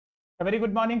A very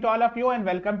good morning to all of you and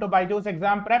welcome to BYJU'S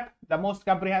Exam Prep, the most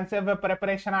comprehensive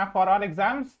preparation app for all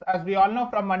exams. As we all know,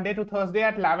 from Monday to Thursday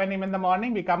at 11 a.m. in the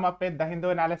morning, we come up with the Hindu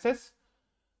analysis.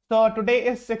 So today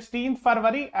is 16th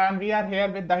February and we are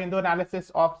here with the Hindu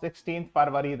analysis of 16th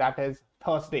February, that is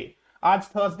Thursday. आज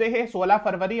Thursday है 16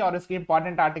 फरवरी और इसके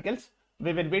important articles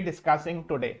we will be discussing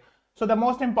today. So the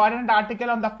most important article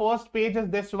on the first page is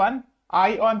this one.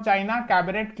 Eye on China,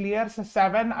 Cabinet clears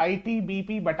 7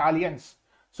 ITBP battalions.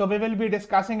 So we will be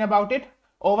discussing about it.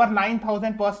 Over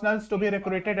 9,000 personals to be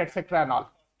recruited, etc. and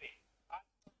all.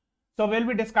 So we'll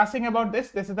be discussing about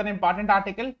this. This is an important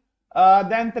article.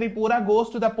 Then Tripura goes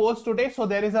to the polls today. So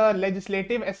there is a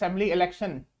legislative assembly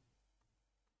election.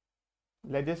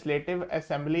 Legislative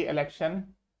assembly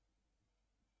election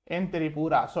in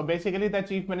Tripura. So basically the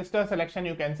chief minister's election,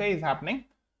 you can say, is happening.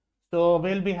 So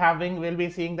we'll be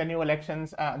seeing the new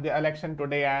elections, the election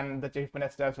today, and the chief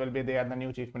ministers will be there, the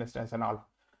new chief ministers and all.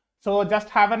 So just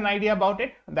have an idea about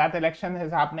it. That election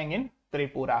is happening in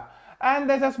Tripura. And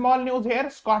there's a small news here.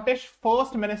 Scottish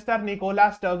First Minister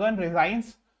Nicola Sturgeon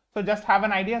resigns. So just have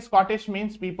an idea. Scottish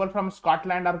means people from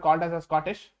Scotland are called as a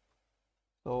Scottish.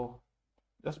 So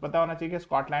just पता होना चाहिए कि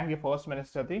Scotland की first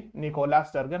minister थी Nicola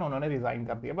स्टर्गन, उन्होंने resign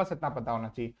कर दिया, बस इतना पता होना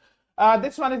चाहिए.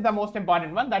 This one is the most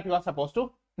important one that you are supposed to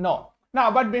know.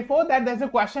 Now, but before that, there's a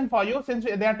question for you, since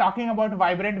they are talking about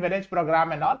Vibrant Village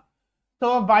program and all.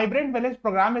 So Vibrant Village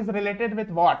program is related with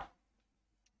what?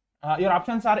 Your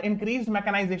options are increased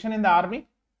mechanization in the army.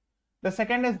 The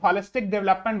second is holistic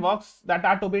development works that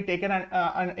are to be taken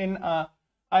in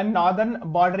northern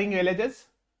bordering villages.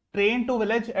 Training to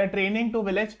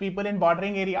village people in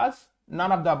bordering areas.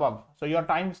 None of the above. So your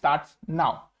time starts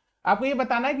now. आपको ये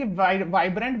बताना है कि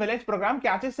vibrant village programme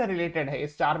क्या चीज से related है.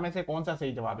 इस चार में से कौन सा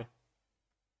सही जवाब है?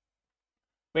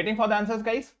 Waiting for the answers,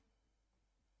 guys.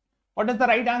 What is the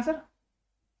right answer?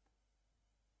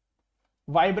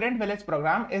 Vibrant Village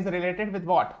program is related with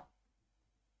what?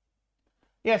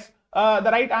 Yes,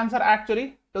 the right answer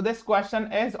actually to this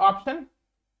question is option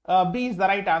B is the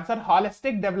right answer.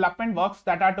 Holistic development works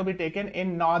that are to be taken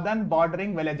in northern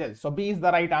bordering villages. So B is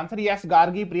the right answer. Yes,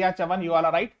 Gargi, Priya, Chavan, you all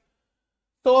are right.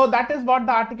 So that is what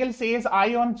the article says.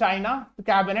 Eye on China, the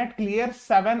cabinet clears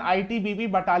 7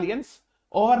 ITBP battalions.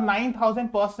 Over 9,000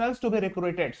 personnel to be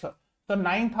recruited. So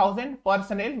 9,000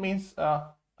 personnel means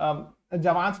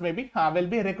jawans में भी will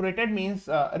be recruited means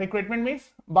recruitment means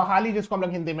बहाली जिसको हम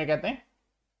लोग हिंदी में कहते हैं.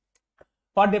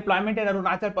 For deployment in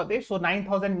Arunachal Pradesh, so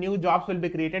 9,000 new jobs will be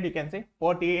created. You can say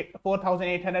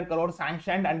 4,800 crore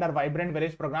sanctioned under Vibrant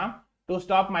Village program to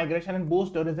stop migration and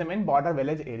boost tourism in border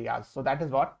village areas. So that is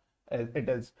what it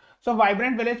is. So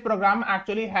Vibrant Village program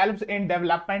actually helps in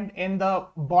development in the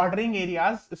bordering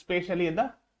areas, especially in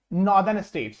the northern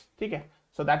states. Okay,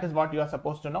 so that is what you are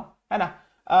supposed to know, है ना?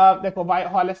 देखो,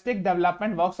 holistic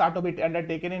development works are to be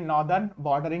undertaken in northern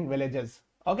bordering villages.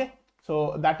 Okay,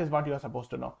 so that is what you are supposed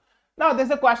to know. Now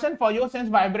there's a question for you, since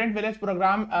Vibrant Village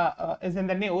program is in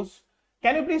the news.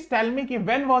 Can you please tell me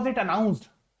when was it announced?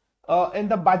 In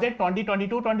the budget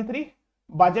 2022-23,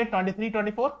 budget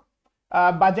 23-24,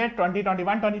 budget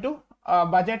 2021-22,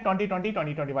 budget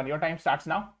 2020-2021. Your time starts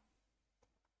now.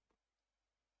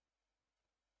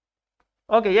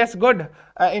 Okay, yes, good.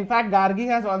 In fact, Gargi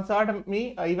has answered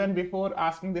me even before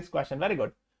asking this question. Very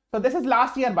good. So this is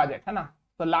last year budget, है ना?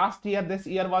 So last year, this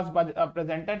year was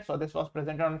presented. So this was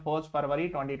presented on 1st February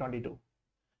 2022.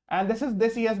 And this is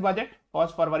this year's budget,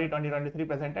 1st February 2023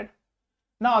 presented.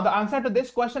 Now the answer to this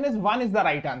question is 1 is the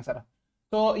right answer.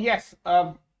 So yes,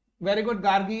 very good,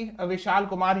 Gargi, Vishal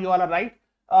Kumar, you all are right.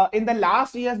 In the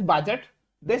last year's budget,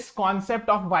 this concept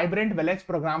of Vibrant Village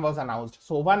program was announced.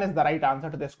 So 1 is the right answer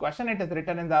to this question. It is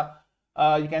written in the,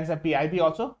 you can say PIB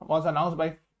also, was announced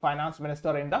by Finance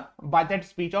Minister in the budget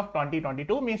speech of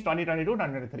 2022, means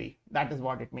 2022-2023. That is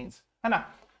what it means.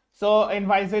 So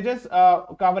envisages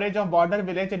coverage of border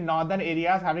village in northern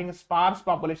areas having sparse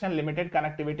population, limited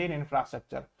connectivity and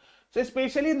infrastructure. So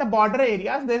especially in the border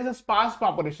areas, there is a sparse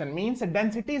population, means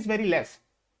density is very less.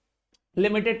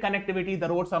 Limited connectivity, the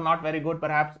roads are not very good,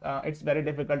 perhaps it's very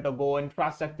difficult to go.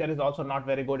 Infrastructure is also not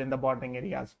very good in the bordering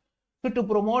areas. So to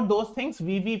promote those things,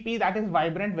 VVP, that is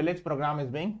Vibrant Village program, is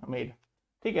being made.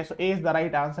 Okay, so A is the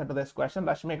right answer to this question.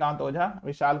 Rashmikant Ojha,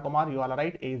 Vishal Kumar, you all are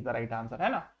right. A is the right answer, है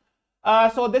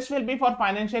ना? So this will be for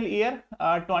financial year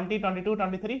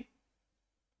 2022-23.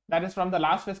 That is from the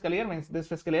last fiscal year, means this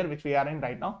fiscal year which we are in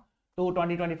right now, to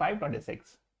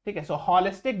 2025-26. Okay, so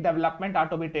holistic development are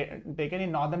to be taken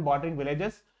in northern bordering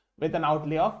villages with an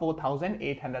outlay of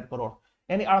 4,800 crore.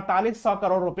 यानी 4800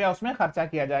 करोड़ रुपया उसमें खर्चा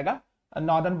किया जाएगा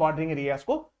northern bordering areas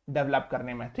को develop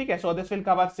करने में. ठीक है, so this will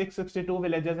cover 662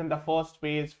 villages in the first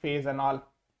phase and all.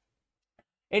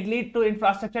 It lead to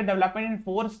infrastructure development in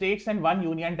 4 states and 1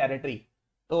 union territory.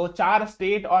 तो 4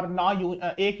 स्टेट और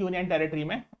 1 यूनियन टेरिटरी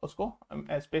में उसको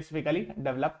स्पेसिफिकली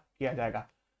डेवलप किया जाएगा।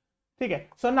 ठीक है,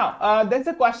 so now there is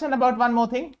a question about one more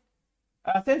thing.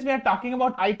 Since we are talking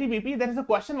about ITBP, there is a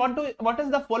question: what is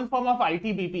the full form of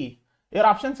ITBP? Your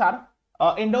options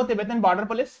are Indo-Tibetan Border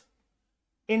Police,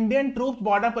 Indian Troops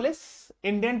Border Police,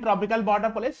 Indian Tropical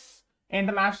Border Police,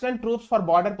 International Troops for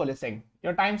Border Policing.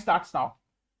 Your time starts now.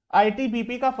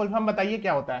 ITBP का full form बताइए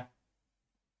क्या होता है,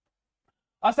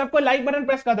 और सबको like button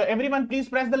press कर दो। Everyone please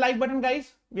press the like button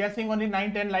guys. We are seeing only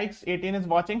 9-10 likes, 18 is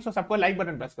watching, सो सबको लाइक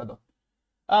बटन प्रेस कर दो।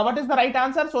 What is the right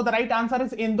answer? So the right answer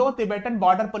is Indo-Tibetan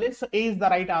Border Police. So A is the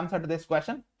right answer to this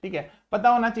question. ठीक है, पता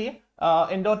होना चाहिए।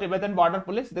 Indo-Tibetan Border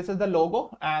Police. This is the logo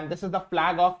and this is the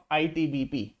flag of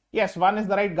ITBP. Yes, one is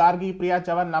the right. Gargi, Priya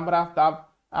Chavan, Namra Aftab,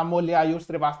 Amolya, Ayush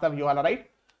Srivastav, you all are right.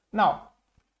 Now,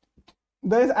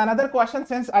 there is another question.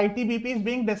 Since ITBP is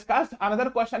being discussed, another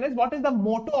question is, what is the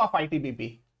motto of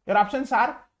ITBP? Your options are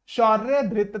Shaurya,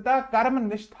 Dhritata, Karma,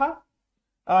 Nishtha,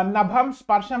 Nabham,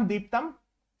 Sparsham, Deeptam,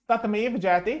 तत्मेव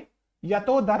जयते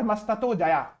यतो धर्मस्ततो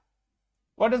Jaya.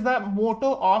 What is the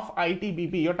motto of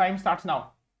ITBP? Your time starts now.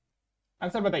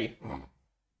 Answer बताइए।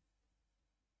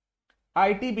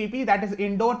 ITBP, that is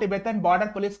Indo-Tibetan Border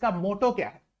Police का मोटो क्या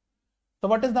है?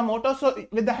 So what is the motto? So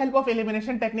with the help of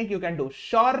elimination technique you can do.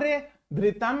 Shaurya,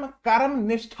 Dhritam, Karam,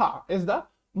 Nishtha is the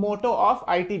motto of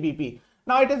ITBP.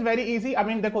 Now it is very easy. I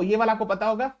mean देखो ये वाला आपको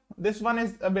पता होगा. This one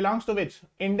is belongs to which?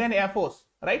 Indian Air Force,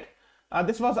 right?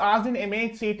 This was asked in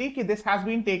MHCT कि this has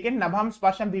been taken, Nabham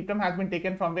Sparsham Deeptam has been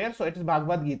taken from where? So it is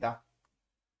Bhagavad Gita.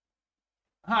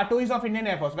 हाँ, 2 is of Indian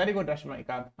Air Force. Very good,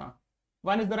 Rashmikant. हाँ,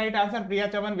 1 is the right answer. Priya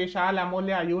Chavan, Vishal,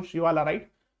 Amolya, Ayush, you all are right.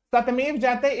 Satmev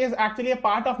Jayate is actually a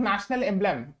part of national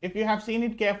emblem. If you have seen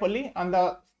it carefully on the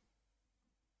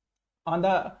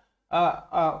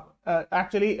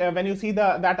actually when you see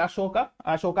that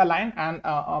Ashoka line,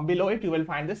 and below it you will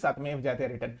find this Satmev Jayate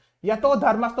written. Yato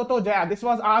dharmastato jaya. This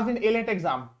was asked in ALET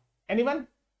exam. Anyone?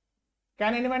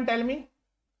 Can anyone tell me?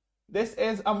 This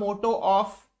is a motto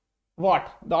of what?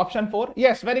 The option 4.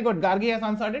 Yes, very good. Gargi has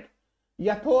answered it.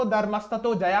 Yatho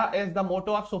dharmastato jaya is the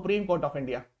motto of Supreme Court of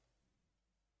India.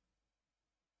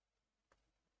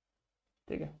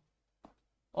 ठीक है.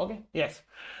 Okay, yes.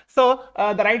 So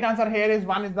the right answer here is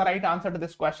 1 is the right answer to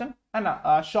this question. है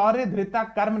ना? Shaurya,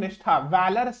 Dhrita, Karma, Nishtha,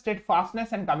 valor,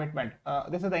 steadfastness and commitment.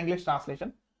 This is the English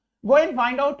translation. Go and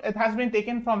find out it has been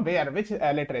taken from where, which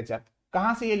literature.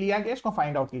 कहाँ से ये लिया गया, इसको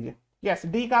find out कीजिए. Yes,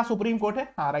 D का सुप्रीम कोर्ट है.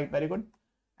 हाँ, right, very good.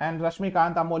 And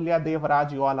Rashmikant, Amolya,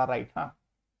 Devraj, you all are right. हाँ.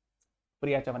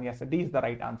 Priya Chavan, yes, D is the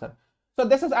right answer. So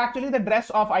this is actually the dress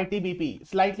of ITBP.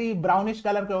 Slightly brownish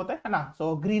color के होते हैं ना?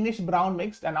 So greenish brown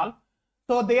mixed and all.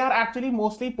 So they are actually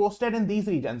mostly posted in these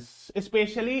regions,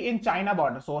 especially in China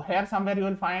border. So here somewhere you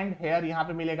will find, here यहाँ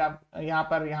पे मिलेगा, यहाँ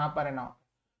पर है ना.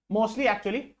 Mostly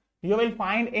actually you will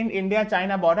find in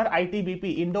India-China border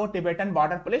ITBP, Indo-Tibetan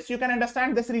Border Police. You can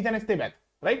understand this region is Tibet,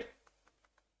 right?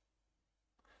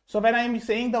 So when I am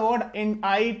saying the word in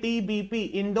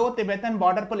ITBP, Indo-Tibetan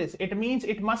Border Police, it means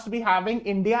it must be having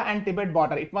India and Tibet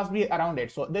border. It must be around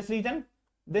it. So this region,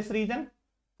 this region,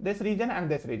 this region, and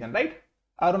this region, right?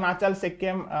 Arunachal,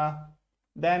 Sikkim,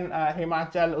 then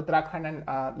Himachal, Uttarakhand, and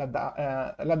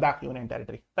Ladakh Union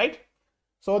Territory, right?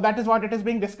 So that is what it is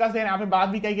being discussed. यहाँ पे बात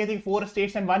भी कही गई थी 4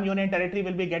 states and 1 union territory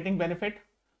will be getting benefit.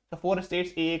 So 4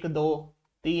 states, 1, 2,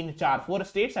 3, 4, 4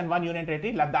 states and 1 union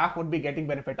territory. Ladakh would be getting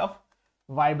benefit of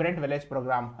vibrant village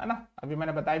program, है ना? अभी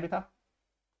मैंने बताया भी था,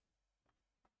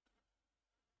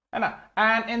 है ना?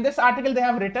 And in this article they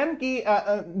have written कि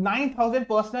 9,000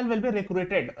 personnel will be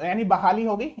recruited. यानी बहाली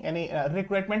होगी, यानी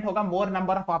recruitment होगा. More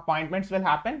number of appointments will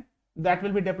happen. That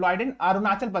will be deployed in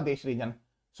Arunachal Pradesh region.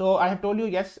 So I have told you,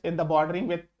 yes, in the bordering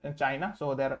with China.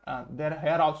 So there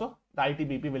here also the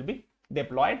ITBP will be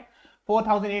deployed.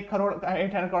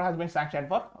 4,800 crore has been sanctioned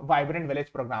for vibrant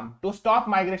village program to stop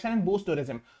migration and boost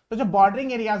tourism. तो जो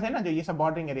bordering areas है ना, जो ये सब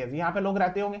bordering areas, यहाँ पे लोग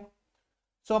रहते होंगे.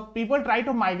 So people try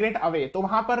to migrate away. तो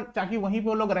वहां पर ताकि वहीं पे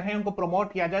वो लोग रहें, उनको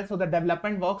promote किया जाए. So the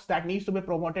development works that needs to be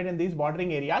promoted in these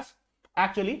bordering areas.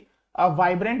 Actually, a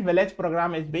vibrant village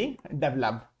program is being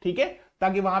developed. ठीक है,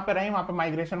 ताकि वहां पे रहें, वहां पे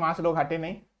माइग्रेशन, वहां से लोग हटे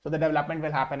नहीं. So the development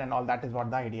will happen and all that is what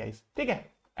the idea is. ठीक है,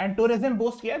 and tourism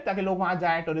boost किया ताकि लोग वहां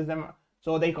जाएं, tourism,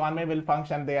 so the economy will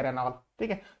function there and all. ठीक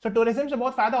है, so tourism से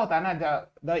बहुत फायदा होता है ना,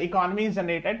 the economy is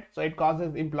generated, so it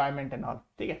causes employment and all.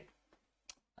 ठीक है,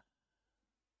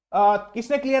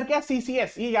 किसने क्लियर किया?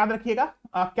 CCS, ये याद रखिएगा,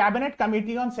 cabinet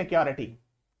committee on security.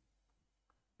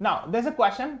 Now there is a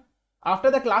question, after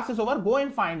the class is over, go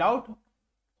and find out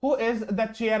who is the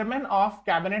chairman of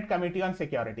cabinet committee on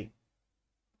security.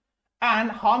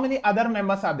 and how many other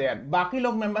members are there, बाकी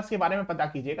लोग members के बारे में पता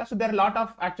कीजिएगा. So there are a lot of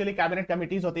actually cabinet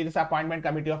committees होती है, जैसे appointment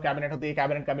committee of cabinet होती है,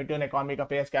 cabinet committee on economic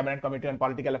affairs, cabinet committee on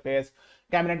political affairs,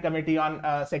 cabinet committee on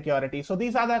security. So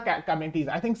these are the committees.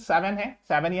 I think 7 है,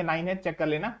 7 या 9 है, check कर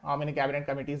लेना how many cabinet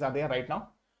committees are there right now.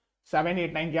 7,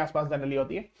 8, 9 के आसपास generally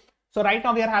होती है. So right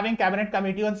now we are having cabinet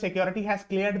committee on security has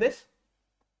cleared this.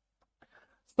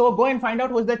 So go and find out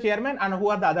who is the chairman and who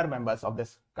are the other members of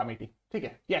this committee. ठीक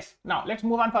है? Yes. Now let's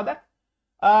move on further.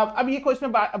 अब ये question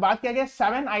में बात किया गया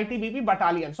 7 ITBP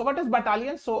battalion. So what is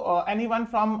battalion? So anyone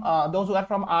from those who are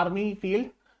from army field,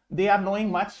 they are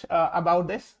knowing much about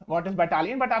this. What is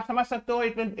battalion? But आप समझ सकते हो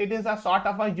it is a sort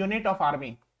of a unit of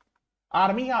army.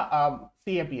 Army या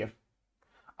CAPF.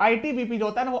 ITBP जो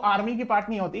होता है ना वो आर्मी की पार्ट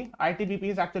नहीं होती. ITBP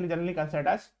is actually generally considered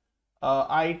as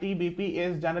ITBP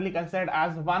is generally considered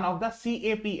as one of the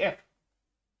CAPF.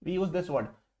 We use this word,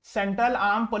 Central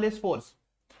Armed Police Force.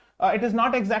 It is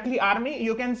not exactly army.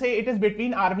 You can say it is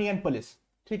between army and police.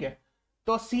 ठीक है.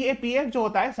 तो CAPF जो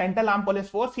होता है Central Armed Police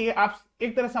Force, ये आप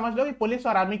एक तरह समझ लो कि पुलिस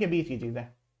और आर्मी के बीच की चीज है.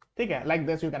 ठीक है. Like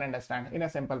this you can understand in a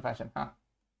simple fashion. हाँ.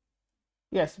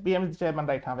 Yes, PM is chairman,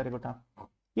 right? हाँ, very good. हाँ.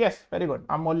 Yes, very good.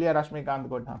 अमूल्य रश्मिकांत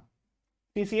गुड. हाँ.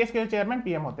 CCS के चेयरमैन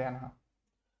PM होते हैं ना.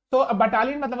 So a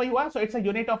battalion मतलब वही हुआ. So it's a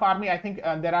unit of army. I think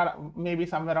there are maybe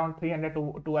somewhere around 300 to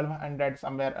 1200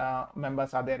 somewhere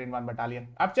members are there in one battalion.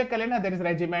 आप check कर लेना. There is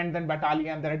regiment, then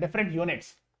battalion. There are different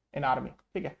units in army.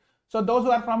 ठीक है. So those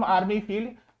who are from army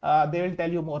field, they will tell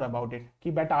you more about it.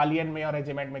 कि battalion में और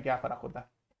regiment में क्या फर्क होता है.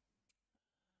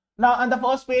 Now on the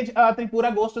first page,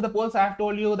 Tripura goes to the polls. I have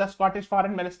told you the Scottish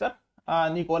Foreign Minister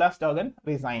Nicola Sturgeon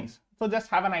resigns. So just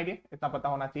have an idea. इतना पता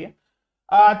होना चाहिए.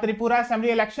 Tripura Assembly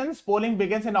elections, polling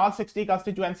begins in all 60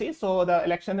 constituencies. So the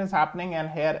election is happening and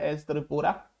here is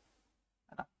Tripura.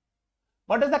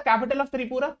 What is the capital of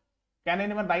Tripura? Can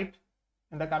anyone write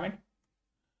in the comment?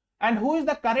 And who is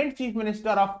the current chief minister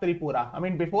of Tripura? I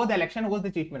mean before the election, who was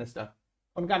the chief minister?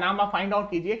 उनका नाम आप find out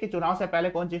कीजिए कि चुनाव से पहले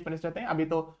कौन chief minister थे. अभी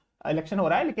तो election हो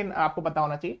रहा है लेकिन आपको पता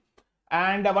होना चाहिए.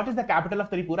 And what is the capital of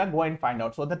Tripura? Go and find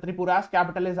out. So the Tripura's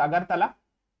capital is Agartala,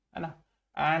 है ना?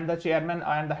 And the chairman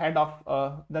and the head of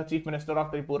the chief minister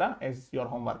of Tripura is your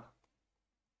homework.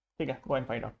 Okay, go and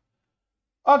find out.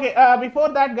 Okay, before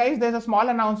that guys, there's a small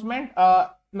announcement.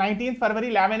 19th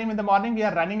February 11 AM in the morning, we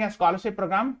are running a scholarship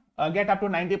program. Get up to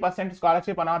 90%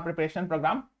 scholarship on our preparation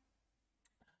program.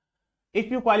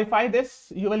 If you qualify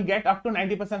this, you will get up to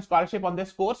 90% scholarship on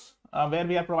this course, where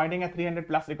we are providing a 300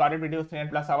 plus recorded videos,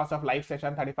 300 plus hours of live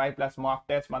session, 35 plus mock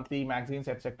tests, monthly magazines,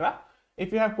 etc.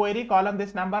 If you have query, call on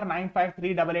this number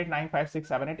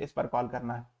 953889567. इस पर call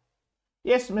करना है.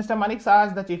 Yes, Mr. Manik Shah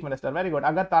is the chief minister. Very good.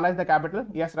 Agartala is the capital.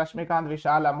 Yes, Rashmikant,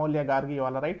 Vishal, Amulya, Gargi,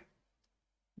 all are right.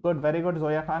 Good, very good.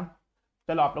 Zoya Khan.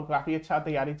 चलो आप लोग काफी अच्छा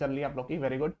तैयारी चल रही है आप लोग की.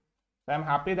 Very good. So I am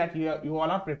happy that you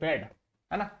all are prepared.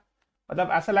 है ना?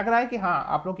 मतलब ऐसा लग रहा है कि हाँ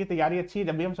आप लोग की तैयारी अच्छी है.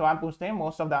 जब भी हम सवाल पूछते हैं,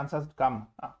 most of the answers come.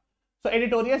 So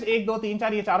editorials 1, 2, 3,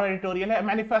 4 ये चारों editorial है.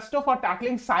 Manifesto for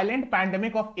tackling silent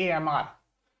pandemic of AMR.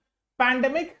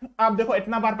 Pandemic, आप देखो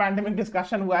इतना बार पैंडेमिक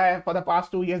डिस्कशन हुआ है for the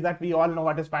past 2 years that we all know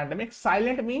what is pandemic.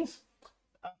 Silent means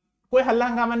कोई हल्ला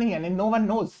हंगामा नहीं है, नो वन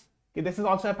नोज कि this is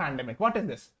also a pandemic. What is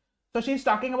this? So she is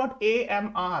talking about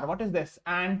AMR. What is this?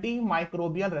 Anti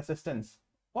microbial resistance.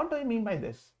 What do you mean by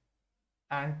this?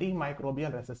 Anti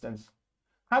microbial resistance.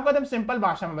 हम एकदम simple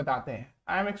भाषा में बताते हैं.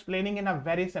 I am explaining in a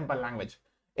very simple language.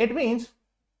 It means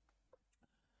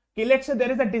let's say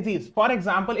there is a disease. For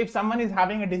example, if someone is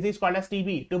having a disease called as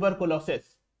TB, tuberculosis,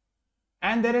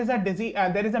 and there is a disease,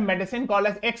 there is a medicine called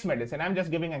as X medicine. I'm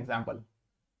just giving an example.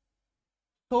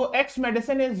 So X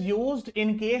medicine is used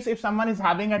in case if someone is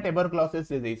having a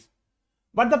tuberculosis disease.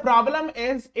 But the problem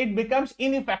is it becomes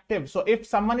ineffective. So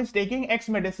if someone is taking X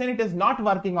medicine, it is not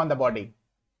working on the body.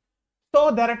 So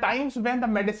there are times when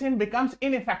the medicine becomes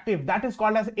ineffective. That is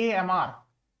called as AMR.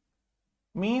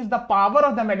 Means the power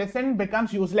of the medicine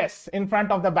becomes useless in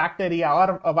front of the bacteria or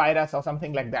a virus or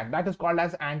something like that. That is called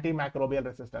as antimicrobial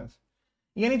resistance.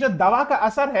 यानी जो दवा का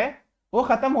असर है वो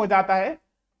खत्म हो जाता है.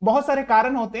 बहुत सारे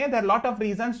कारण होते हैं. There are lot of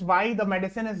reasons why the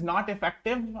medicine is not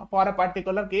effective for a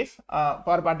particular case,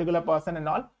 for a particular person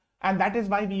and all. And that is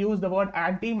why we use the word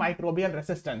antimicrobial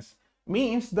resistance.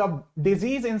 Means the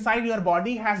disease inside your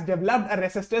body has developed a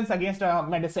resistance against a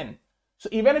medicine.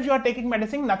 So even if you are taking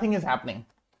medicine, nothing is happening.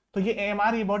 तो ये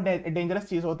AMR ये बहुत dangerous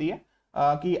चीज होती है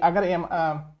कि अगर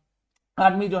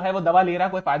आदमी जो है वो दवा ले रहा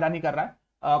है कोई फायदा नहीं कर रहा है.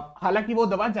 हालांकि वो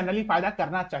दवा जनरली फायदा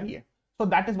करना चाहिए. So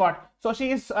that is what. So she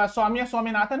is Soumya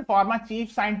Swaminathan, former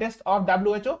chief scientist of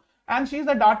WHO, and she is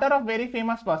the daughter of very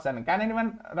famous person. Can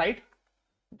anyone right?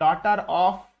 Daughter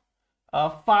of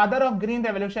father of green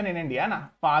revolution in India, ना,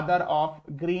 father of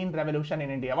green revolution in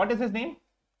India, what is his name?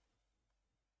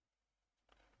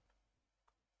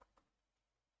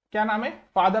 क्या नाम है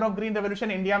father of green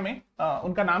revolution India में?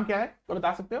 उनका नाम क्या है तो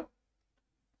बता सकते हो?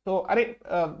 तो अरे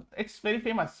it's very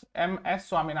famous, MS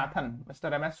Swaminathan,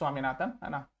 mister MS Swaminathan, है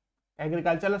ना,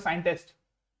 agricultural scientist.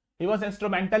 He was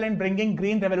instrumental in bringing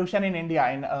green revolution in India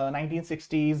in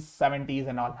 1960s, 70s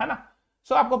and all, है ना.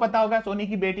 सो आपको पता होगा सोनी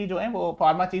की बेटी जो है वो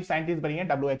फॉर्मर चीफ साइंटिस्ट बनी है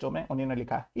WHO में, उन्होंने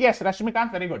लिखा है. Yes,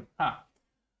 Rashmikant, very good. हाँ,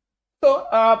 तो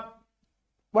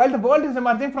while the world is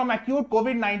emerging from acute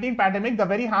COVID-19 pandemic, the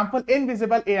very harmful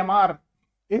invisible AMR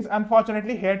is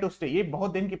unfortunately here to stay. ये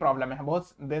बहुत दिन की प्रॉब्लम है,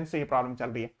 बहुत दिन से ये प्रॉब्लम चल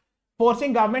रही है.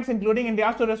 Forcing governments, including India,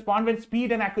 to respond with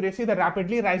speed and accuracy, the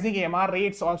rapidly rising AMR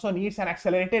rates also needs an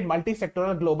accelerated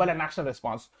multi-sectoral, global and national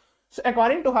response. So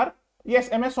according to her, yes,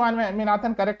 MS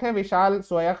Swaminathan, correct hai. Vishal,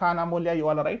 Soya Khan, Amulya, you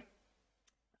all are right.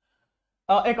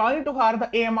 According to her, the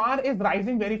AMR is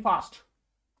rising very fast.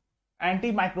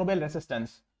 Antimicrobial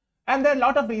resistance. And there are a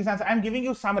lot of reasons. I am giving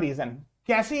you some reason.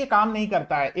 कैसे ये काम नहीं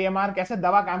करता है AMR, कैसे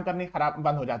दवा काम करनी खराब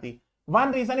बंद हो जाती.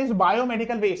 One reason is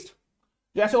biomedical waste.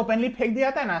 जो ऐसे ओपनली फेंक दिया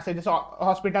था ना, ऐसे जैसे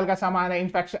हॉस्पिटल का सामान है,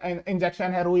 इन्फेक्शन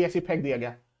इंजेक्शन है, रुई ऐसी फेंक दिया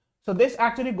गया. So this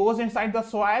actually goes inside the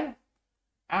soil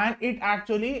and it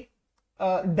actually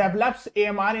develops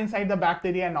AMR inside the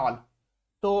bacteria and all.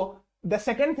 तो the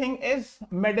second thing is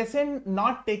medicine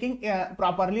not taking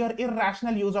properly और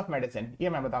इरैशनल यूज ऑफ मेडिसिन. ये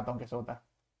मैं बताता हूं कैसे होता है,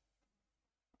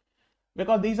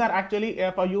 because these are actually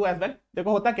for you as well.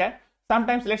 देखो होता क्या है,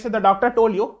 sometimes let's say the doctor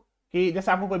told you कि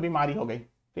जैसे आपको कोई बीमारी हो गई,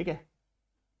 ठीक है,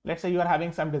 let's say you are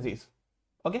having some disease,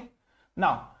 okay, now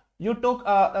you took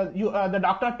the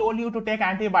doctor told you to take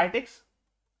antibiotic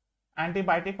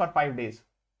for 5 days.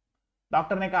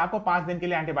 Doctor ने कहा आपको 5 दिन के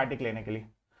लिए एंटीबायोटिक लेने के लिए.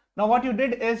 now what you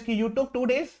did is कि you took 2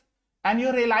 days and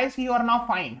you realized you are now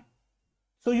fine,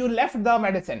 so you left the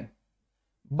medicine,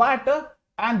 but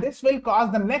and this will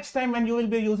cause the next time when you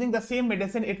will be using the same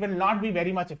medicine it will not be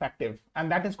very much effective,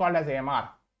 and that is called as AMR.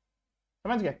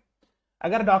 समझ गए?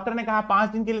 अगर doctor ने कहा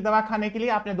 5 दिन के लिए दवा खाने के लिए,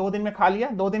 आपने 2 दिन में खा लिया,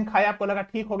 2 दिन खाया, आपको लगा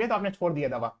ठीक हो गया तो आपने छोड़ दिया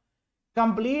दवा.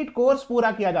 कंप्लीट कोर्स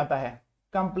पूरा किया जाता है,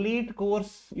 complete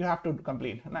course you have to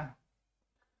complete, है ना.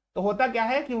 तो होता क्या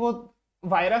है कि वो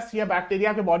वायरस या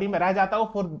बैक्टीरिया के बॉडी में रह जाता है, वो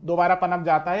फिर दोबारा पनप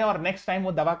जाता है और नेक्स्ट टाइम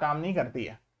वो दवा काम नहीं करती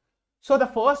है. So the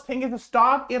first thing is to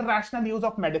stop irrational use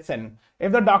of medicine.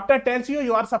 If the doctor tells you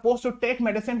you are supposed to take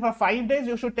medicine for 5 days,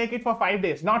 you should take it for 5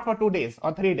 days, not for 2 days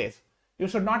or 3 days. You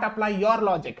should not apply your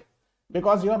logic,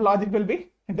 because your logic will be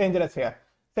dangerous here.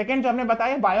 Second जो हमने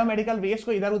बताया biomedical waste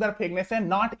को इधर उधर फेंकने से,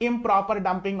 not improper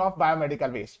dumping of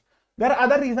biomedical waste. There are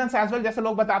other reasons as well, जैसे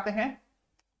लोग बताते हैं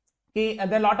कि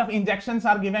there lot of injections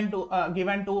are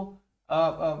given to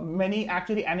many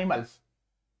actually animals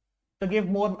to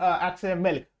give more actually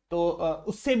milk. तो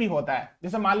उससे भी होता है,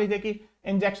 जैसे मान लीजिए कि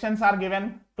injections are given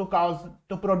to cause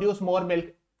to produce more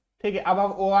milk, ठीक है, अब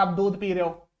आप दूध पी रहे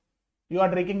हो, you are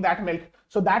drinking that milk,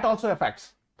 so that also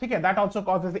effects, ठीक है, that also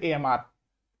causes AMR.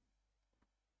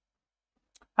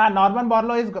 हाँ, Norman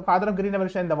Borlaug is father of green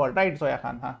revolution in the world, right सोया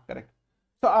खान, हाँ correct.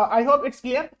 So I hope it's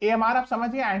clear. AMR आप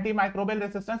समझिए, anti microbial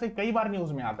resistance, कई बार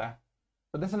news में आता है.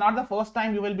 So this is not the first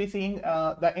time you will be seeing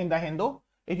in the Hindu.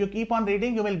 If you keep on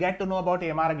reading, you will get to know about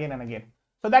AMR again and again.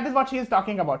 So that is what she is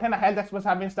talking about, है ना. Health experts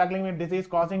have been struggling with disease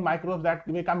causing microbes that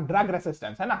become drug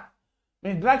resistant, है ना.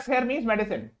 Means drugs here means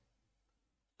medicine.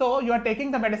 So you are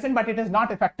taking the medicine, but it is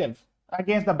not effective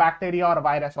against the bacteria or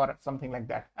virus or something like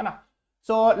that, है ना.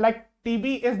 So like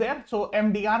TB is there, so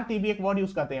MDR TB एक word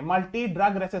use करते हैं, multi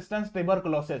drug resistant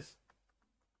tuberculosis.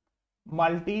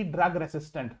 Multi drug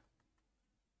resistant.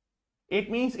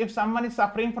 It means if someone is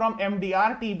suffering from MDR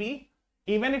TB,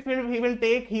 even if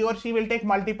he or she will take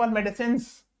multiple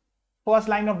medicines, first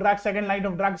line of drug, second line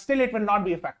of drug, still it will not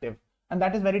be effective, and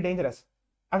that is very dangerous.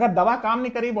 अगर दवा काम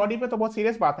नहीं करी body पे तो बहुत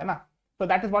serious बात है ना. So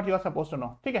that is what you are supposed to know,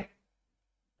 ठीक है.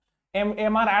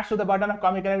 AMR adds to the burden of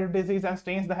communicable disease and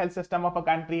strains the health system of a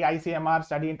country. ICMR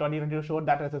study in 2022 showed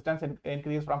that resistance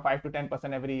increased from 5 to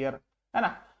 10% every year, है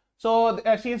ना. So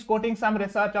she is quoting some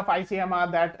research of ICMR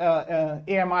that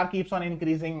AMR keeps on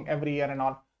increasing every year and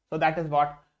all. So that is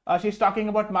what she's talking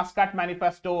about. Muscat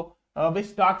Manifesto,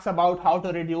 which talks about how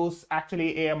to reduce actually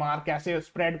AMR, कैसे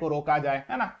spread को रोका जाए,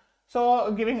 है ना. So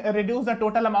reduce the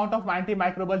total amount of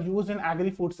antimicrobial used in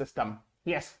agri-food system.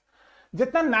 Yes,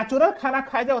 जितना natural खाना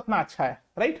खाया जाए उतना अच्छा है,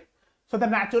 right? So the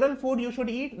natural food you should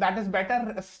eat, that is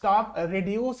better. Stop,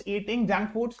 reduce eating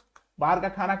junk foods. बाहर का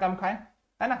खाना कम खाएं,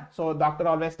 है ना. So doctor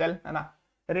always tell, है ना,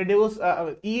 reduce,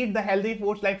 eat the healthy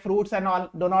foods like fruits and all.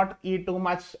 Do not eat too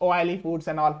much oily foods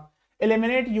and all.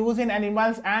 Eliminate use in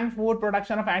animals and food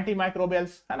production of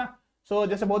antimicrobials, है ना. सो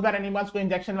जैसे बहुत बार animals को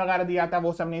injection वगैरह दिया था,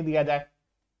 वो सब नहीं दिया जाए,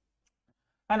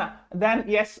 है ना. Then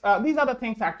yes, these are the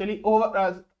things actually.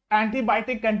 Over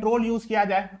antibiotic control use किया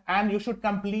जाए, and you should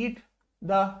complete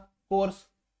the course.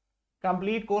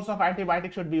 Complete course of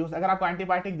antibiotic should be use. अगर आपको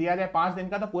एंटीबायोटिक दिया जाए 5 दिन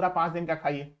का, तो पूरा 5 दिन का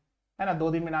खाइए, है ना,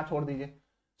 2 दिन में ना छोड़ दीजिए.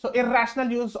 सो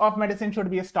irrational use of medicine should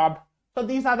be stopped. So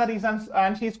these are the reasons,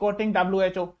 and she's quoting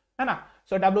WHO, है ना.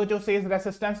 So WHO says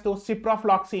resistance to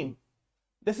ciprofloxacin.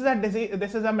 This is a disease.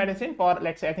 This is a medicine for,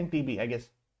 let's say, I think TB, I guess.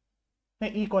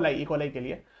 E. coli के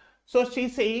लिए. So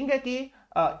she's saying कि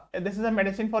this is a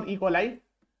medicine for E. coli.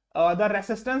 The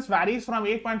resistance varies from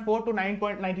 8.4 to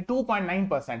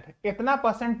 92.9%. इतना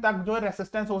percent तक जो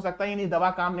resistance हो सकता है, यानी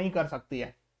दवा काम नहीं कर सकती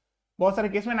है. बहुत सारे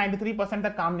केस में 93%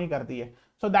 तक काम नहीं करती है.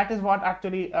 So that is what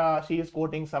actually she is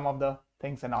quoting some of the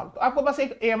things and all. तो आपको बस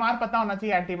एक AMR पता होना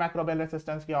चाहिए, एंटी माइक्रोबियल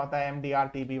रेसिस्टेंस क्या होता है, MDR,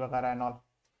 TB वगैरह and all.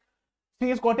 She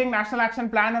is quoting National Action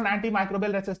Plan on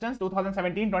Antimicrobial Resistance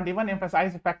 2017-21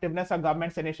 emphasize effectiveness of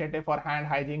government's initiative for hand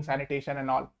hygiene, sanitation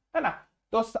and all, है ना.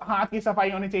 तो हाथ की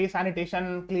सफाई होनी चाहिए, sanitation,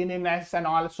 cleanliness and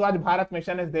all. स्वच्छ Bharat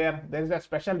mission is there. There is a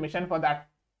special mission for that,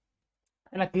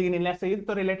 है ना. cleanliness से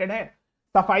तो related है,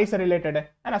 सफाई से related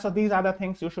है ना. So these are the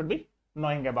things you should be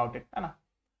knowing about it, है ना.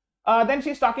 Then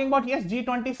she's talking about, yes,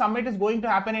 G20 summit is going to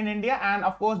happen in India, and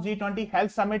of course G20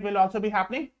 health summit will also be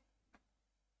happening.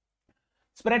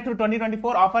 Spread through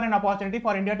 2024 offer an opportunity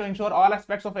for India to ensure all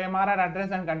aspects of AMR are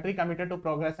addressed and country committed to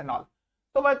progress and all.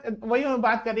 तो वही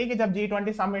बात करिए कि जब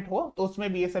G20 summit हो तो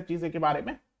उसमें भी ये सब चीजें के बारे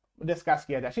में डिस्कस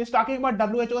किया जाए. She's talking about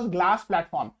WHO's GLASS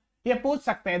platform. ये पूछ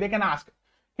सकते हैं, they can ask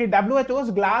कि WHO's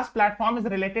GLASS platform is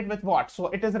related with what? So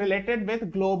it is related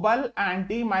with Global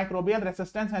Antimicrobial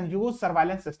Resistance and Use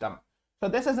Surveillance System. So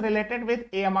this is related with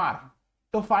AMR,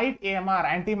 to fight AMR,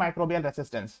 antimicrobial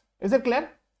resistance. Is it clear?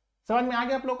 समझ में आ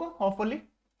गया आप लोगों को? Hopefully.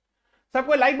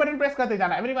 सबको like button press करते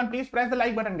जाना. Everyone please press the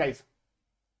like button, guys.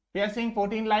 We are seeing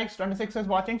 14 likes, 26 is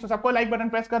watching. So सबको लाइक बटन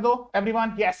प्रेस कर दो.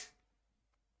 Everyone, yes.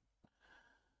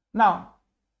 Now,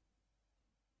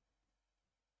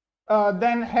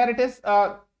 then here it is.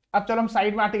 अब चलो हम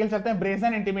साइड में आर्टिकल चलते हैं.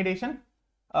 Brazen intimidation.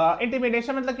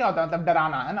 इंटिमिडेशन मतलब क्या होता है? मतलब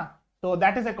डराना, है ना. So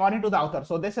that is according to the author.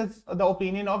 So this is the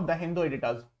opinion of the Hindu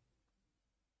editors.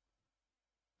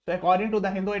 So according to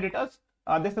the Hindu editors,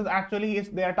 this is actually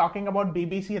they are talking about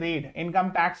BBC raid,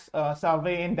 income tax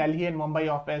survey in Delhi and Mumbai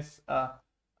office.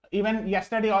 Even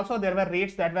yesterday also there were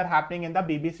raids that were happening in the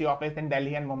BBC office in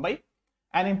Delhi and Mumbai,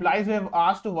 and employees were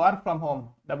asked to work from home.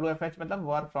 WFH मतलब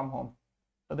work from home.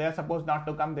 So they are supposed not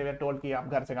to come. They were told कि आप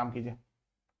घर से काम कीजिए.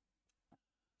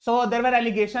 So there were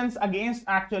allegations against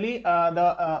actually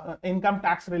the income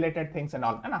tax related things and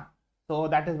all, है ना. So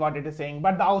that is what it is saying.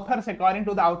 But the authors, according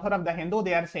to the author of the Hindu,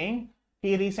 they are saying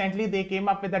he recently they came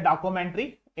up with a documentary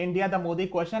India the Modi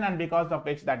question, and because of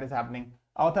which that is happening.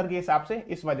 Author के हिसाब से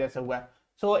इस वजह से हुआ है.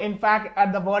 So in fact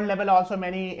at the world level also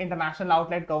many international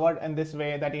outlets covered in this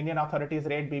way that Indian authorities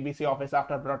raid BBC office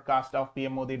after broadcast of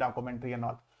PM Modi documentary and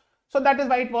all. So that is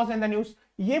why it was in the news.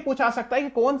 ये पूछा सकता है कि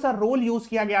कौन सा rule use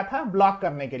किया गया था ब्लॉक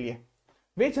करने के लिए.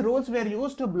 Which rules were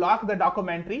used to block the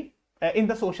documentary in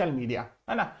the social media,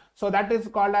 है ना. So that is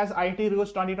called as IT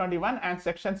Rules 2021 and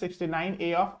Section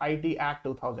 69A of IT Act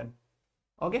 2000.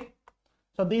 Okay.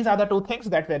 So these are the two things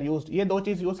that were used. ये दो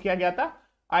चीज use किया गया था,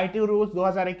 IT Rules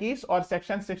 2021 और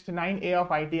Section 69A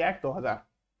of IT Act 2000.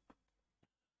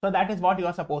 So that is what you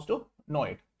are supposed to know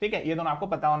it. ठीक है, ये दोनों आपको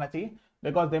पता होना चाहिए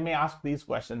because they may ask these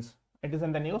questions. It is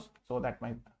in the news, so that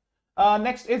might.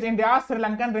 Next is India's Sri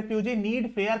Lankan refugee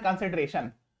need fair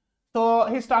consideration. So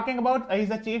he's talking about he's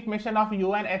the chief mission of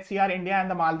UNHCR India and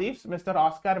the Maldives, Mr.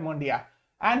 Oscar Mundia,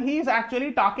 and he's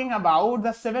actually talking about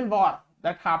the civil war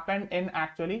that happened in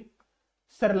actually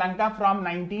Sri Lanka from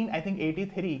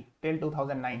 1983 till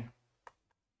 2009.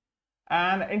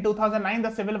 And in 2009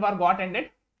 the civil war got ended.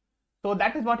 So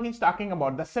that is what he's talking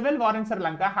about. The civil war in Sri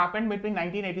Lanka happened between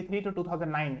 1983 to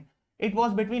 2009. It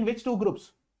was between which two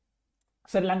groups?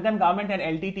 Sri Lankan government and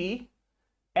LTTE,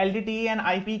 LTTE and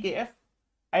IPKF,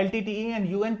 LTTE and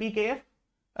UNPKF,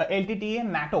 LTTE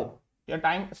and NATO. Your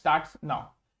time starts now.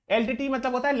 LTTE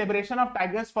मतलब होता है Liberation of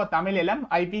Tigers for Tamil Eelam,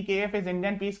 IPKF is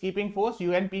Indian Peacekeeping Force,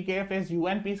 UNPKF is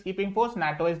UN Peacekeeping Force,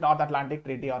 NATO is North Atlantic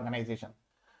Treaty Organization.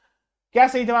 क्या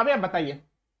सही जवाब है आप बताइए.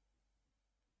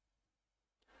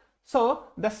 So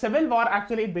the civil war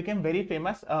actually it became very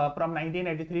famous from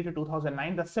 1983 to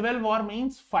 2009. The civil war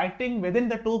means fighting within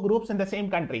the two groups in the same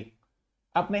country.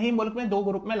 अपने ही मुल्क में दो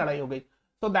ग्रुप में लड़ाई हो गई.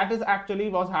 So that is actually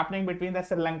was happening between the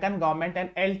Sri Lankan government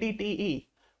and LTTE.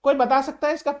 कोई बता सकता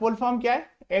है इसका full form क्या है?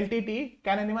 LTTE.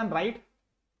 Can anyone write?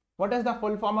 What is the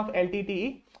full form of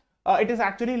LTTE? It is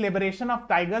actually Liberation of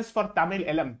Tigers for Tamil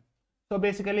Eelam. So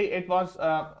basically it was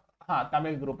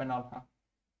Tamil group and all.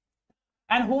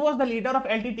 And who was the leader of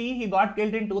LTTE? He got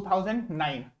killed in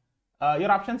 2009.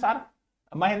 Your options are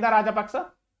Mahinda Rajapaksa,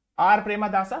 R.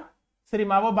 Premadasa,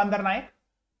 Srimavo Bandarnaik,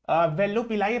 Vellu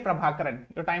Pillai Prabhakaran.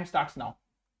 Your time starts now.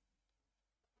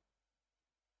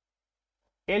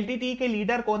 LTTE के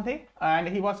leader कौन थे? And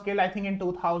he was killed I think in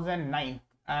 2009.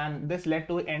 And this led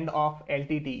to end of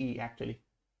LTTE actually.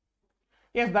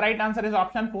 Yes, the right answer is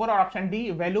option 4 or option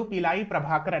D, Vellu Pillai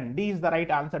Prabhakaran. D is the right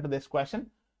answer to this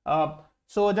question.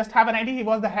 So just have an idea, he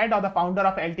was the head or the founder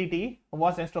of LTTE, who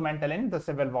was instrumental in the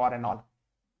civil war and all.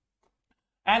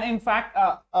 And in fact,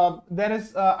 there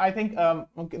is, I think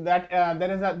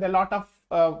there is a lot of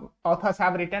authors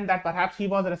have written that perhaps he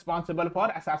was responsible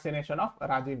for assassination of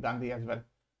Rajiv Gandhi as well.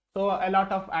 So a lot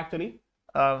of actually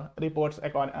reports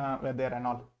were there and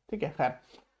all. Okay, fair.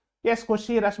 Yes,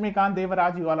 Kushi, Rashmikant,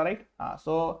 Devaraj, you all are right.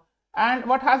 And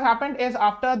what has happened is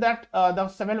after that the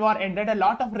civil war ended, a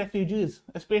lot of refugees,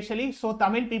 especially so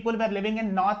Tamil people were living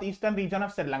in northeastern region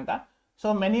of Sri Lanka.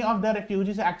 So many of the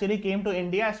refugees actually came to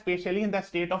India, especially in the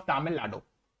state of Tamil Nadu.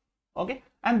 Okay,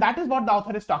 and that is what the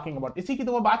author is talking about. इसी की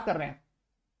तो वो बात कर रहे हैं.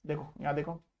 देखो, यहाँ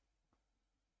देखो.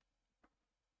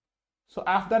 So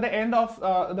after the end of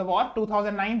the war,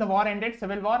 2009, the war ended,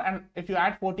 civil war, and if you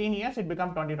add 14 years, it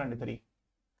becomes 2023.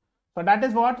 So that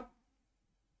is what.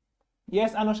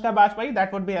 Yes, Anushka Bajpayee,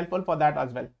 that would be helpful for that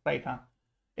as well, right?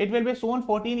 It will be soon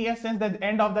 14 years since the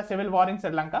end of the civil war in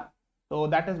Sri Lanka. So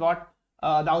that is what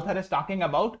the author is talking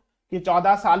about. कि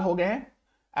 14 साल हो गए हैं,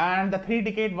 and the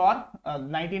 3-decade war,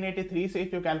 1983 से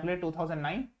if you calculate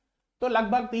 2009, तो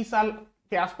लगभग 30 साल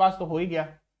के आसपास तो हो ही गया.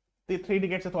 3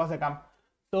 decades से थोड़ा सा कम.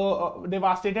 So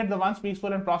devastated the once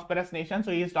peaceful and prosperous nation.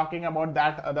 So he is talking about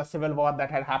that the civil war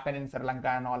that had happened in Sri Lanka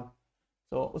and all.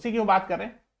 So उसी की वो बात कर रहे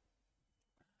हैं.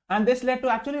 And this led to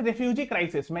actually refugee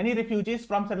crisis. Many refugees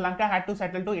from Sri Lanka had to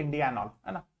settle to India and all.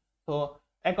 So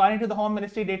according to the Home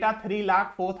Ministry data,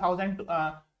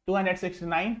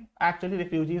 304,269 actually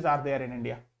refugees are there in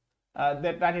India.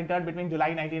 That entered between July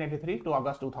 1983 to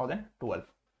August 2012.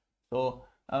 So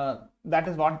that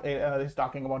is what is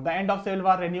talking about. The end of civil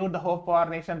war renewed the hope for our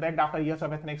nation wrecked after years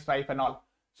of ethnic strife and all.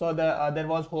 So there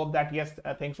was hope that yes,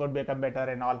 things would become better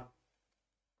and all.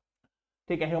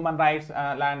 Okay, human rights,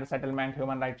 land settlement,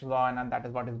 human rights law, and that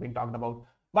is what is being talked about.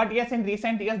 But yes, in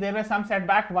recent years, there were some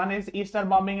setbacks. One is Easter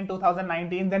bombing in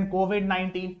 2019, then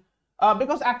COVID-19.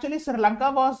 Because actually Sri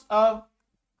Lanka was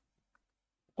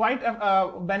quite,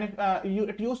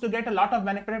 it used to get a lot of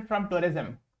benefit from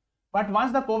tourism. But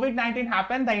once the COVID-19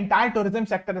 happened, the entire tourism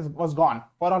sector was gone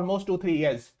for almost 2-3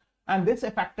 years. And this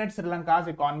affected Sri Lanka's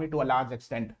economy to a large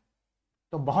extent.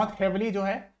 तो बहुत heavily जो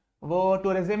है, वो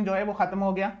tourism जो है वो खत्म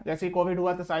हो गया. जैसे कोविड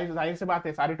हुआ तो जाहिर सी बात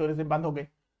है सारी टूरिज्म बंद हो गई.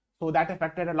 So that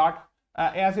affected a lot.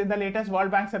 As in the latest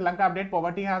World Bank Sri Lanka update,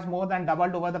 poverty has more than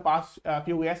doubled over the past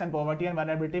few years, and poverty and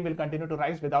vulnerability will continue to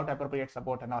rise without appropriate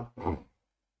support and all.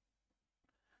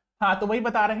 हाँ, तो वही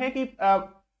बता रहे हैं कि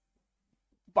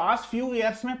past few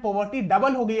years में poverty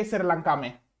double हो गई है श्रीलंका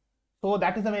में. So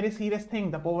that is a very serious thing.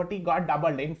 The poverty got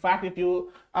doubled. In fact, if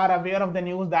you are aware of the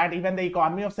news that even the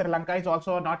economy of Sri Lanka is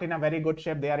also not in a very good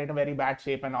shape, they are in a very bad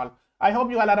shape and all. I hope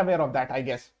you all are aware of that, I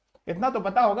guess. इतना तो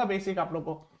पता होगा basic आप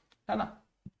लोगों को, है ना?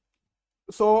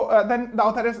 So then the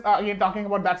author is again talking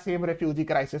about that same refugee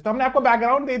crisis. तो हमने आपको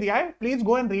background दे दिया है. Please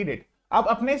go and read it. आप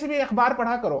अपने से भी अखबार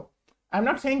पढ़ा करो. I'm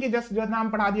not saying कि just जितना हम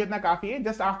पढ़ा दिया उतना काफी है.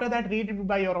 Just after that, read it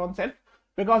by your own self,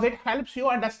 because it helps you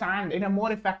understand in a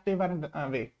more effective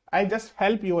way. I just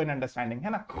help you in understanding, है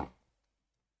ना?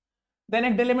 Then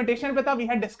in delimitation पे था, we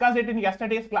had discussed it in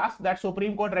yesterday's class that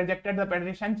Supreme Court rejected the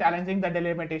petition challenging the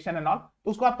delimitation and all.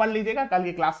 उसको आप पढ़ लीजिएगा कल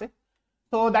की क्लास से.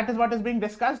 So that is what is being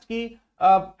discussed कि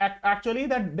actually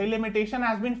the delimitation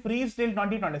has been freezed till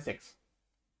 2026.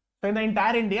 So in the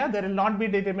entire India, there will not be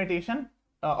delimitation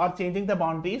or changing the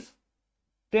boundaries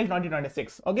till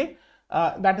 2026. Okay.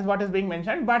 That is what is being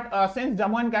mentioned, but since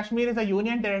Jammu and Kashmir is a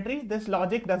union territory, this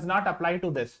logic does not apply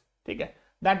to this. Okay,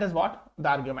 that is what the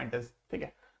argument is.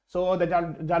 Okay, so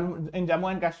in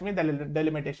Jammu and Kashmir, the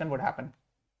delimitation would happen.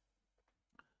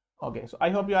 Okay, so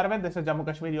I hope you are aware. This is Jammu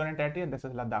Kashmir union territory, and this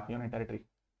is Ladakh union territory.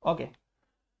 Okay.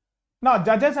 Now,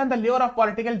 judges and the lure of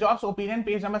political jobs, opinion,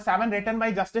 page number 7, written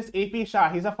by Justice A.P. Shah.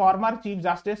 He's a former Chief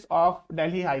Justice of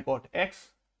Delhi High Court,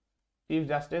 ex-Chief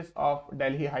Justice of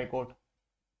Delhi High Court.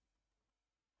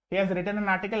 He has written an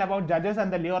article about judges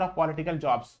and the lure of political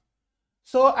jobs.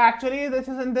 So actually, this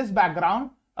is in this background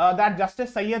that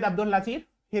Justice Syed Abdul Nazir,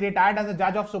 he retired as a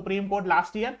judge of Supreme Court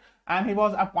last year, and he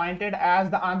was appointed as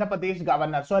the Andhra Pradesh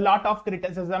governor. So a lot of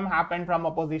criticism happened from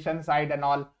opposition side and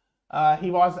all.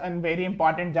 He was in very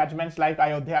important judgments like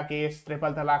Ayodhya case,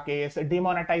 Triple Talaq case,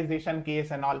 demonetization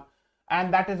case and all.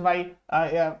 and that is why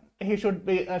he should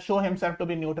be show himself to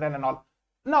be neutral and all.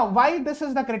 Now, why this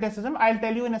is the criticism? I'll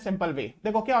tell you in a simple way.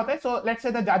 देखो क्या होता है? So let's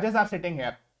say the judges are sitting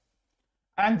here,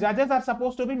 and judges are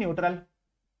supposed to be neutral.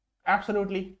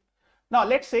 Absolutely. Now,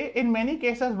 let's say in many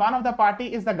cases one of the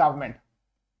party is the government,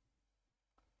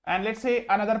 and let's say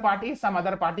another party, some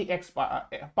other party, X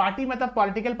party मतलब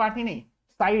political party नहीं,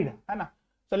 side है ना.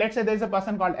 So let's say there is a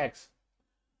person called X.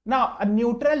 Now,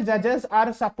 neutral judges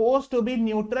are supposed to be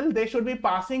neutral. They should be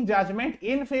passing judgment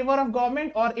in favor of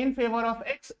government or in favor of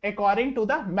X according to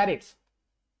the merits.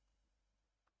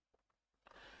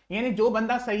 यानी जो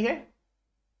बंदा सही है,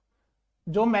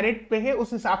 जो merit पे है,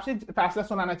 उस हिसाब से फैसला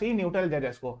सुनाना चाहिए न्यूट्रल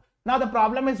जजेस को. Now the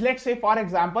problem is, let's say for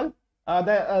example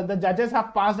the judges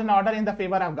have passed an order in the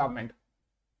favor of government.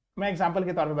 मैं एग्जांपल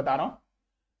के तौर पे बता रहा हूं.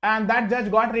 And that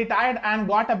judge got retired and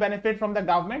got a benefit from the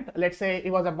government. Let's say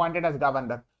he was appointed as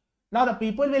governor. Now the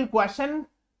people will question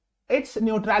its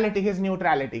neutrality, his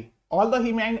neutrality. Although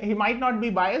he might not be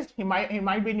biased, he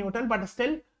might be neutral, but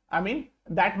still, I mean,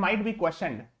 that might be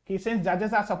questioned. Since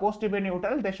judges are supposed to be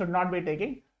neutral, they should not be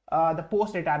taking the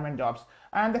post-retirement jobs.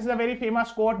 And this is a very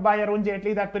famous quote by Arun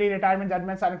Jaitley that pre-retirement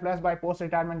judgments are influenced by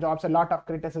post-retirement jobs. A lot of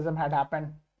criticism had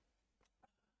happened.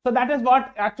 So that is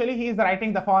what actually he is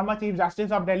writing. The former Chief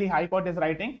Justice of Delhi High Court is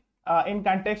writing in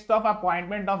context of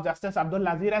appointment of Justice Abdul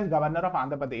Nazir as Governor of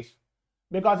Andhra Pradesh,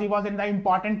 because he was in the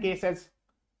important cases.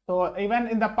 So even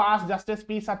in the past, Justice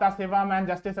P. Sathasivam and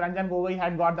Justice Ranjan Gogoi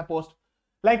had got the post.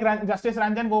 Like Justice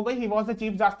Ranjan Gogoi, he was the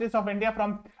Chief Justice of India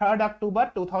from 3rd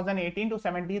October 2018 to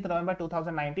 17th November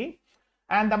 2019.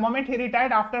 And the moment he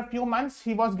retired, after a few months,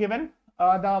 he was given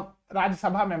the Rajya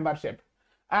Sabha membership.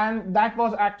 And that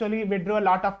was actually withdrew a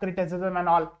lot of criticism and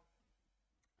all.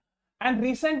 And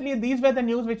recently, these were the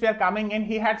news which were coming in.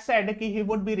 He had said that he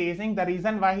would be raising, the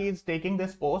reason why he is taking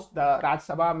this post, the Rajya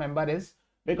Sabha member, is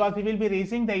because he will be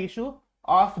raising the issue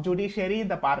of judiciary in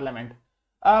the parliament.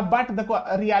 But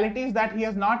the reality is that he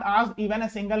has not asked even a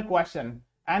single question.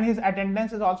 And his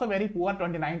attendance is also very poor,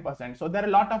 29%. So there are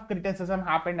a lot of criticism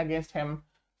happened against him.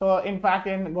 So in fact,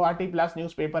 in Guwahati Plus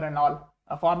newspaper and all,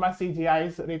 a former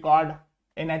CGI's record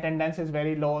in attendance is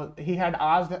very low. He had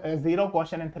asked 0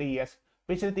 question in 3 years.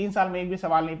 पिछले 3 साल में एक भी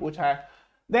सवाल नहीं पूछा है.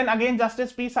 Then again,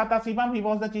 Justice P. Sathasivam, he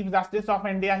was the Chief Justice of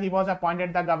India. He was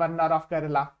appointed the Governor of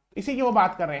Kerala. इसी की वो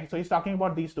बात कर रहे हैं. So he's talking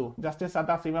about these two, Justice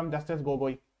Sathasivam, Justice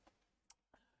Gogoi.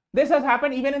 This has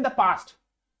happened even in the past,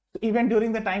 even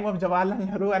during the time of Jawaharlal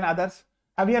Nehru and others.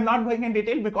 We are not going in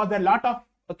detail because there are a lot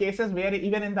of cases where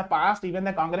even in the past, even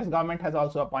the Congress government has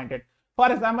also appointed. For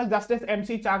example, Justice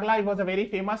M.C. Chagla, he was a very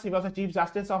famous, he was a Chief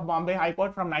Justice of Bombay High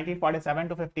Court from 1947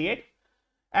 to 58.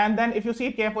 And then if you see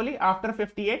it carefully, after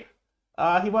 58,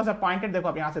 he was appointed, देखो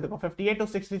अब यहाँ से देखो, 58 to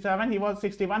 67, he was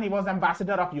 61, he was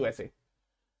Ambassador of USA.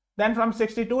 Then from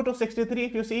 62 to 63,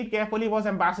 if you see it carefully, he was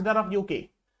Ambassador of UK.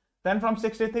 Then from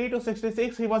 63 to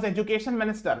 66, he was Education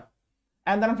Minister.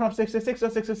 And then from 66 to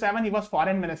 67, he was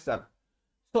Foreign Minister.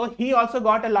 So he also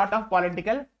got a lot of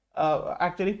political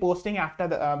actually posting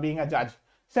after being a judge.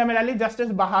 Similarly, Justice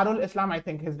Baharul Islam, I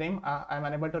think his name, I'm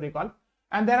unable to recall.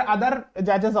 And there are other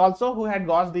judges also who had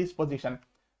got this position.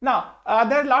 Now,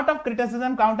 there are a lot of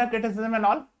criticism, counter criticism and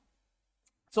all.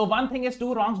 So one thing is,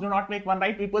 2 wrongs do not make 1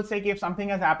 right. People say if something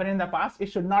has happened in the past, it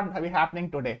should not be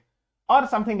happening today. Or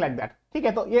something like that. ठीक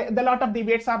है, तो ये the lot of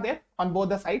debates are there on both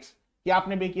the sides. कि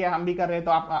आपने भी किया, हम भी कर रहे हैं,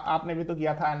 तो आपने भी तो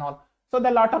किया था and all. So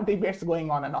there are lot of debates going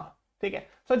on and all. ठीक है.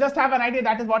 So just have an idea.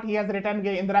 That is what he has written.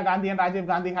 Indira Gandhi and Rajiv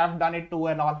Gandhi have done it too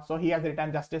and all. So he has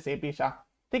written Justice A.P. Shah.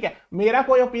 ठीक है. मेरा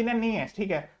कोई opinion नहीं है.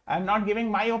 ठीक है. I'm not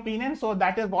giving my opinion. So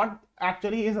that is what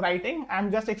actually he is writing.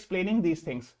 I'm just explaining these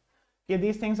things. Okay,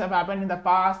 these things have happened in the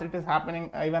past. It is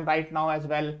happening even right now as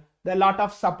well. There are a lot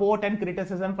of support and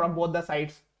criticism from both the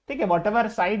sides. Okay, whatever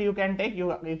side you can take,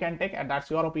 you can take, and that's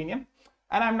your opinion.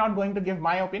 And I'm not going to give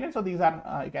my opinion. So these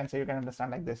are, you can say, you can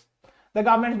understand like this. The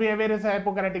government's behavior is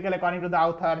hypocritical according to the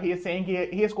author. He is saying,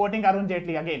 he is quoting Arun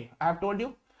Jaitley again. I have told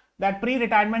you that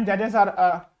pre-retirement judges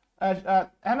are,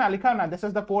 this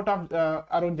is the quote of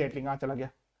Arun Jaitley.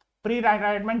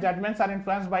 Pre-retirement judgments are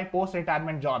influenced by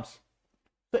post-retirement jobs.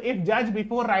 So if judge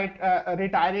before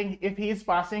retiring, if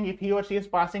he or she is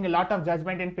passing a lot of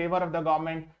judgment in favor of the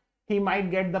government, he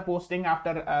might get the posting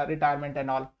after retirement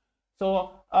and all.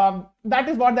 So that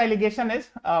is what the allegation is.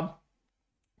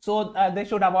 They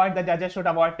should avoid, the judges should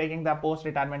avoid taking the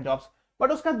post-retirement jobs. But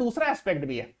uska दूसरा aspect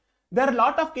भी है. There are a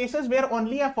lot of cases where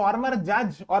only a former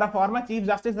judge or a former chief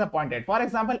justice is appointed. For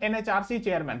example, NHRC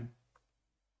chairman.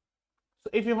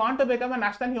 So if you want to become a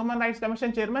National Human Rights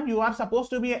Commission chairman, you are supposed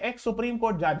to be an ex-Supreme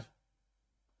Court judge.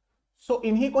 So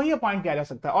इन्हीं को ही appoint किया जा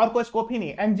सकता है और कोई scope ही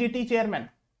नहीं. NGT chairman.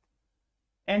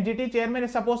 NGT chairman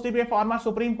is suppose to be A former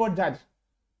supreme court जज,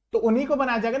 तो उन्हीं को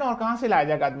बनाया जाएगा ना, और कहां से लाया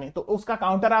जाएगा आदमी? तो उसका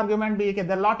काउंटर आर्ग्यूमेंट भी है कि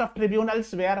there lot of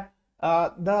tribunals where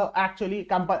the actually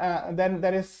then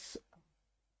there is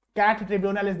CLAT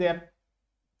tribunal is there.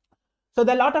 So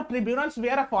there are a lot of tribunals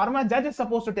where a former judge is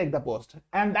supposed to take the post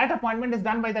and that appointment is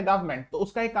done by the government. तो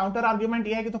उसका एक counter argument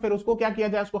ये है कि तो फिर उसको क्या किया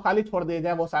जाए, उसको खाली छोड़ दिया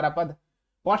जाए वो सारा पद.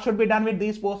 What should be done with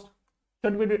these posts?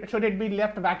 Should it be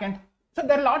left vacant? So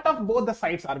there are a lot of both the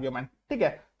sides argument. ठीक है,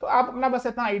 तो आप अपना बस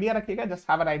इतना idea रखिएगा,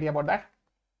 just have an idea about that.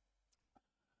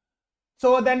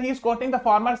 So then he is quoting the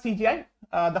former CGI,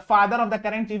 the father of the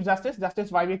current Chief Justice,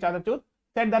 Justice Y.V. Chandrachud,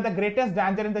 said that the greatest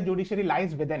danger in the judiciary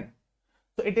lies within.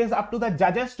 So it is up to the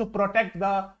judges to protect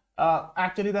the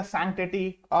actually the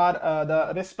sanctity or the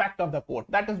respect of the court.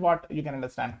 That is what you can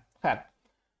understand. Fair.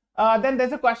 Then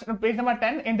there's a question on page number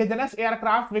 10. Indigenous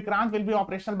aircraft Vikrant will be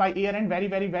operational by year end. Very,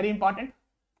 very, very important.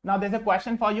 Now there's a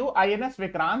question for you. INS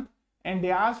Vikrant,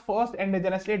 India's first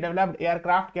indigenously developed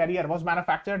aircraft carrier, was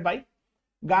manufactured by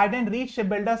Garden Reach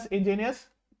Shipbuilders Engineers,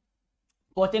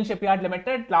 Cochin Shipyard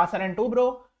Limited, Larsen and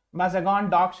Toubro, Mazagon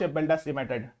Dock Shipbuilders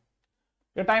Limited.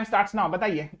 Your time starts now.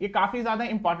 बताइए, ये काफी ज्यादा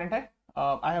important है.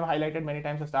 I have highlighted many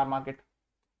times the star market.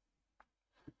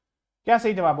 क्या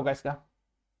सही जवाब होगा इसका?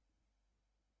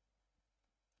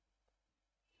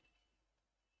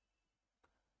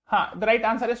 हाँ, the right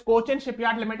answer is Cochin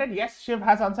Shipyard Limited. Yes, Shiv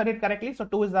has answered it correctly. So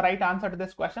 2 is the right answer to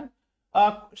this question.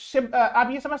 Ship, आप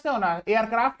ये समझते हो ना,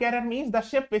 aircraft carrier means the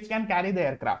ship which can carry the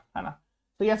aircraft, है ना?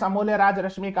 So yes, Amolya Raj,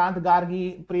 Rashmikant,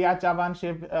 Gargi, Priya Chavan,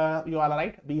 Shiv, you all are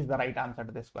right. B is the right answer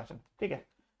to this question. ठीक है,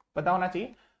 पता होना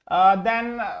चाहिए.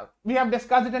 Then we have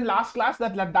discussed it in last class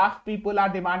that Ladakh people are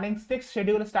demanding 6th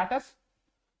schedule status.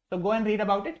 So go and read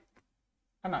about it.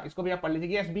 है ना, इसको भी आप पढ़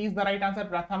लीजिए. Yes, B is the right answer.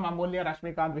 Pratham, Amolya,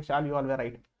 Rashmikant, Vishal, you all were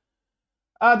right.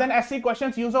 Then SC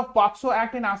questions, use of POXO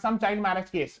Act in Assam child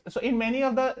marriage case. So in many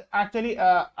of the, actually,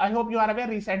 I hope you are aware,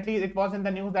 recently it was in the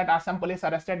news that Assam police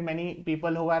arrested many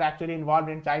people who were actually involved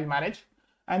in child marriage,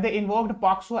 and they invoked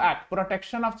POXO Act,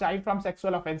 Protection of Child from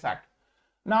Sexual Offence Act.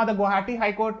 Now the Guwahati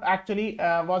High Court actually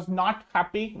was not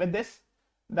happy with this,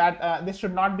 that this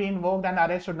should not be invoked and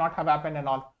arrest should not have happened and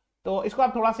all. तो इसको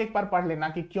आप थोड़ा सा एक बार पढ़ लेना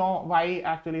कि क्यों, why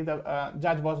actually the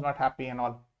judge was not happy and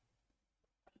all.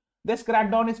 This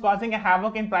crackdown is causing a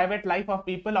havoc in private life of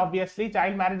people. Obviously,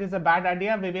 child marriage is a bad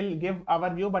idea. We will give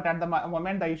our view, but at the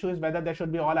moment, the issue is whether they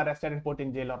should be all arrested and put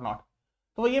in jail or not.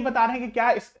 तो ये बता रहे हैं कि क्या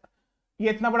ये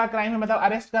इतना बड़ा क्राइम है, मतलब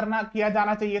अरेस्ट करना किया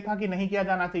जाना चाहिए था कि नहीं किया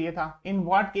जाना चाहिए था. In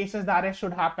what cases the arrest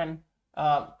should happen?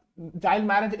 Child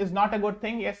marriage is not a good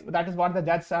thing. Yes, that is what the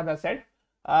judge has said.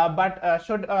 But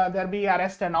should there be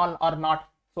arrest and all or not?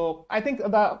 So I think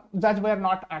the judge were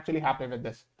not actually happy with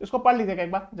this. इसको पढ़ लीजिएगा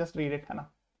एक बार, just read it, है ना.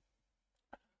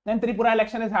 Then Tripura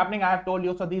election is happening. I have told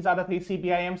you. So these are the 3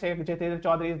 CPIM. Say Jitendra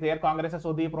Chaudhary is there. Congress is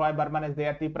Sudeep Roy Burman is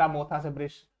there. Tripura Motha se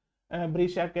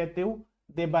Brisha Ketu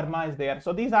De Burma is there.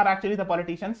 So these are actually the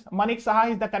politicians. Manik Saha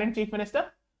is the current chief minister.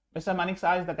 Mr. Manik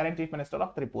Saha is the current chief minister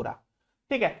of Tripura.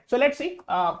 Okay. So let's see.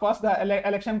 First the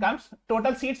election comes.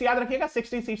 Total seats याद रखिएगा.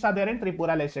 60 seats are there in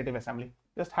Tripura Legislative Assembly.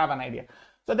 Just have an idea.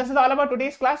 So this is all about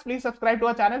today's class. Please subscribe to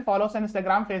our channel. Follow us on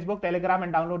Instagram, Facebook, Telegram,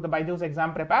 and download the BYJU'S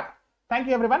exam prep app. Thank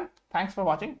you everyone. Thanks for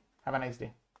watching. Have a nice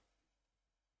day.